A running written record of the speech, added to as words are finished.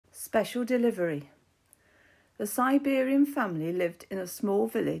Special delivery. The Siberian family lived in a small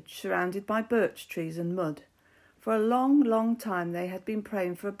village surrounded by birch trees and mud. For a long, long time they had been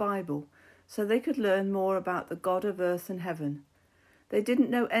praying for a Bible so they could learn more about the God of earth and heaven. They didn't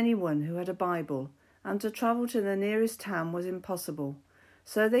know anyone who had a Bible, and to travel to the nearest town was impossible.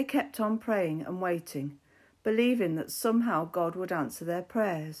 So they kept on praying and waiting, believing that somehow God would answer their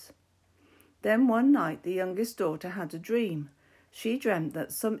prayers. Then one night the youngest daughter had a dream. She dreamt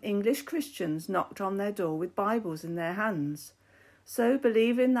that some English Christians knocked on their door with Bibles in their hands. So,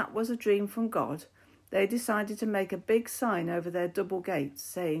 believing that was a dream from God, they decided to make a big sign over their double gates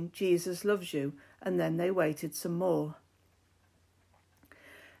saying, "Jesus loves you," and then they waited some more.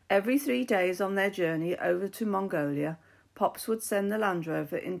 Every 3 days on their journey over to Mongolia, Pops would send the Land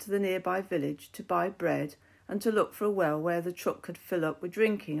Rover into the nearby village to buy bread and to look for a well where the truck could fill up with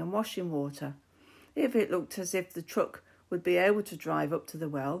drinking and washing water. If it looked as if the truck would be able to drive up to the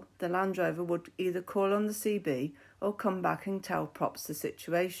well, the Land Rover would either call on the CB or come back and tell Pops the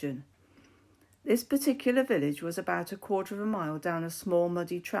situation. This particular village was about 1/4 of a mile down a small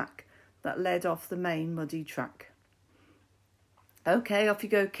muddy track that led off the main muddy track. "Okay, off you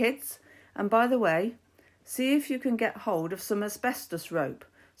go, kids. And by the way, see if you can get hold of some asbestos rope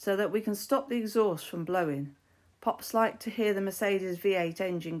so that we can stop the exhaust from blowing." Pops liked to hear the Mercedes V8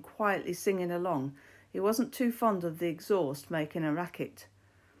 engine quietly singing along. He wasn't too fond of the exhaust making a racket.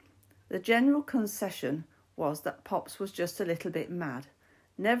 The general concession was that Pops was just a little bit mad.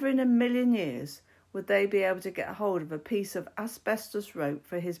 Never in a million years would they be able to get hold of a piece of asbestos rope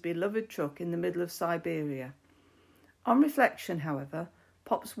for his beloved truck in the middle of Siberia. On reflection, however,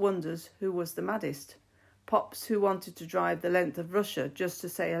 Pops wonders who was the maddest. Pops, who wanted to drive the length of Russia just to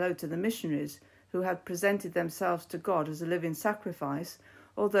say hello to the missionaries who had presented themselves to God as a living sacrifice,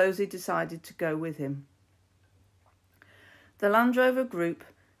 or those who decided to go with him. The Land Rover group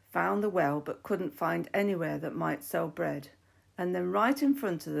found the well but couldn't find anywhere that might sell bread. And then right in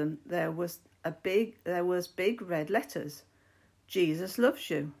front of them there was big red letters. "Jesus loves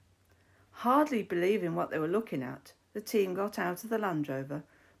you." Hardly believing what they were looking at, the team got out of the Land Rover,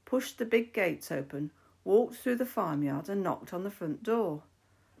 pushed the big gates open, walked through the farmyard and knocked on the front door.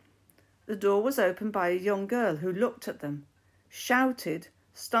 The door was opened by a young girl who looked at them, shouted,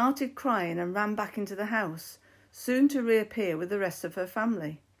 started crying and ran back into the house, soon to reappear with the rest of her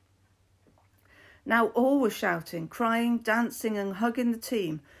family. Now all were shouting, crying, dancing and hugging the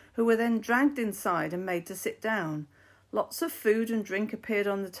team, who were then dragged inside and made to sit down. Lots of food and drink appeared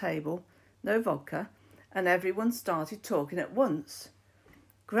on the table, no vodka, and everyone started talking at once.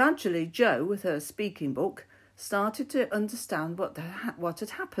 Gradually Jo, with her speaking book, started to understand what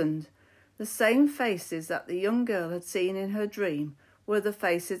had happened. The same faces that the young girl had seen in her dream were the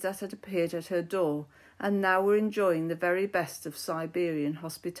faces that had appeared at her door and now were enjoying the very best of Siberian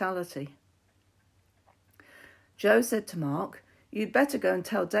hospitality. Jo said to Mark, "You'd better go and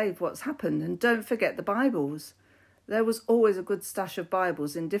tell Dave what's happened, and don't forget the Bibles." There was always a good stash of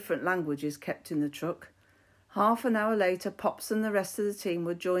Bibles in different languages kept in the truck. Half an hour later, Pops and the rest of the team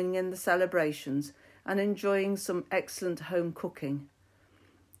were joining in the celebrations and enjoying some excellent home cooking.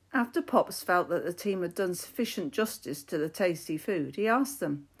 After Pops felt that the team had done sufficient justice to the tasty food, he asked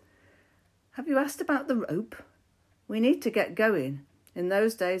them, "Have you asked about the rope? We need to get going." In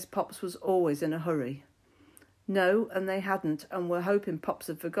those days, Pops was always in a hurry. No, and they hadn't, and were hoping Pops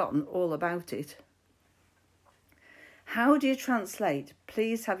had forgotten all about it. "How do you translate,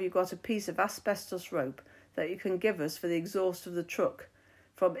 'Please have you got a piece of asbestos rope that you can give us for the exhaust of the truck,'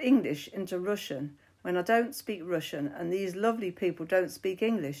 from English into Russian, when I don't speak Russian and these lovely people don't speak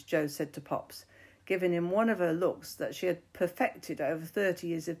English?" Jo said to Pops, giving him one of her looks that she had perfected over 30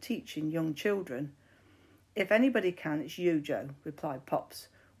 years of teaching young children. "If anybody can, it's you, Jo," replied Pops,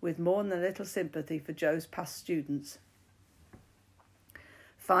 with more than a little sympathy for Jo's past students.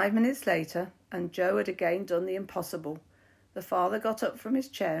 5 minutes later, and Jo had again done the impossible. The father got up from his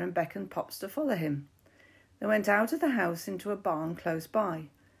chair and beckoned Pops to follow him. They went out of the house into a barn close by.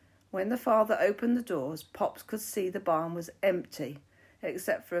 When the father opened the doors, Pops could see the barn was empty,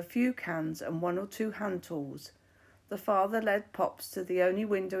 except for a few cans and 1 or 2 hand tools. The father led Pops to the only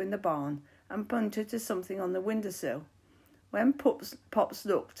window in the barn and pointed to something on the windowsill. When Pops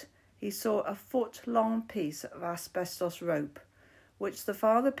looked, he saw a 1-foot-long piece of asbestos rope, which the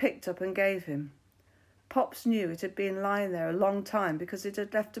father picked up and gave him. Pops knew it had been lying there a long time because it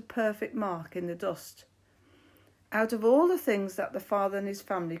had left a perfect mark in the dust. Out of all the things that the father and his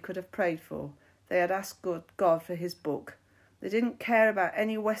family could have prayed for, they had asked God for his book. They didn't care about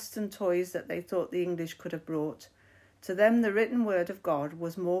any Western toys that they thought the English could have brought. To them, the written word of God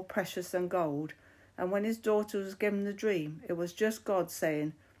was more precious than gold, and when his daughter was given the dream, it was just God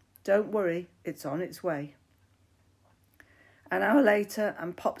saying, Don't worry, it's on its way." An hour later,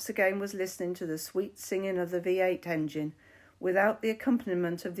 and Pops again was listening to the sweet singing of the V8 engine without the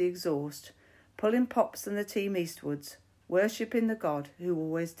accompaniment of the exhaust, pulling Pops and the team eastwards, worshipping the God who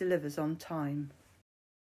always delivers on time.